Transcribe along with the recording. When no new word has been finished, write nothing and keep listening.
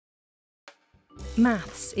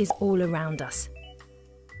Maths is all around us.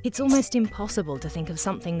 It's almost impossible to think of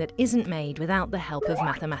something that isn't made without the help of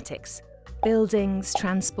mathematics. Buildings,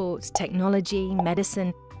 transport, technology,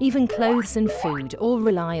 medicine, even clothes and food all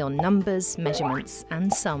rely on numbers, measurements,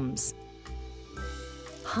 and sums.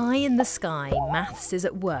 High in the sky, maths is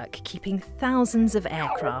at work keeping thousands of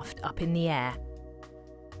aircraft up in the air.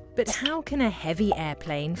 But how can a heavy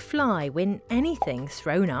airplane fly when anything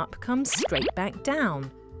thrown up comes straight back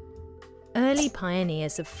down? Early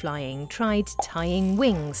pioneers of flying tried tying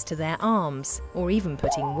wings to their arms, or even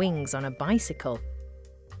putting wings on a bicycle.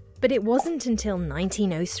 But it wasn't until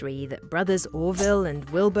 1903 that brothers Orville and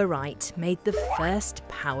Wilbur Wright made the first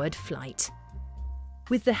powered flight.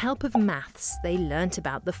 With the help of maths, they learnt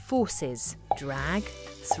about the forces, drag,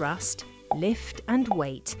 thrust, lift and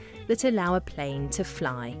weight that allow a plane to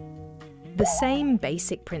fly. The same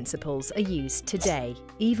basic principles are used today,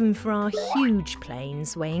 even for our huge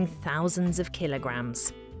planes weighing thousands of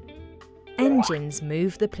kilograms. Engines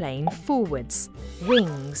move the plane forwards,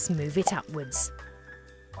 wings move it upwards.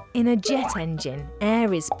 In a jet engine,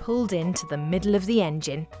 air is pulled into the middle of the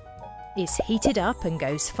engine, is heated up and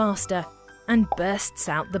goes faster, and bursts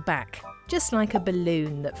out the back, just like a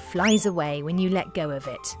balloon that flies away when you let go of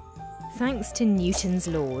it. Thanks to Newton's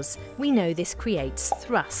laws, we know this creates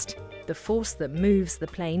thrust, the force that moves the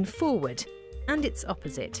plane forward, and its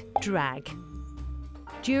opposite, drag.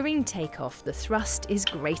 During takeoff, the thrust is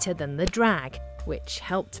greater than the drag, which,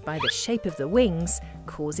 helped by the shape of the wings,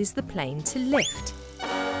 causes the plane to lift.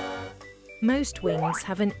 Most wings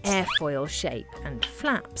have an airfoil shape and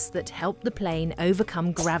flaps that help the plane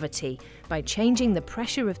overcome gravity by changing the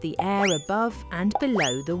pressure of the air above and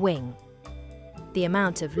below the wing. The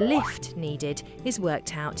amount of lift needed is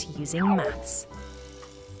worked out using maths.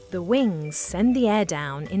 The wings send the air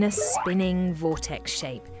down in a spinning vortex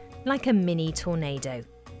shape, like a mini tornado.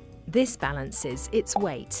 This balances its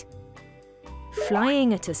weight.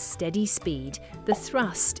 Flying at a steady speed, the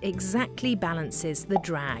thrust exactly balances the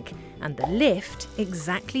drag, and the lift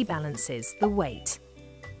exactly balances the weight.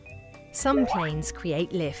 Some planes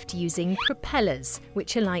create lift using propellers,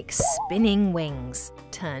 which are like spinning wings,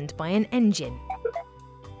 turned by an engine.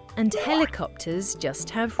 And helicopters just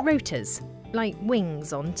have rotors, like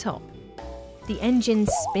wings on top. The engine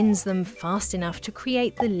spins them fast enough to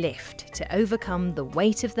create the lift to overcome the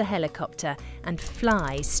weight of the helicopter and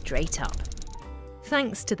fly straight up.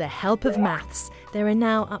 Thanks to the help of maths, there are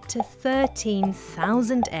now up to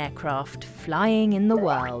 13,000 aircraft flying in the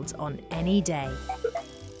world on any day,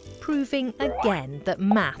 proving again that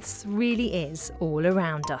maths really is all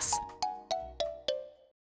around us.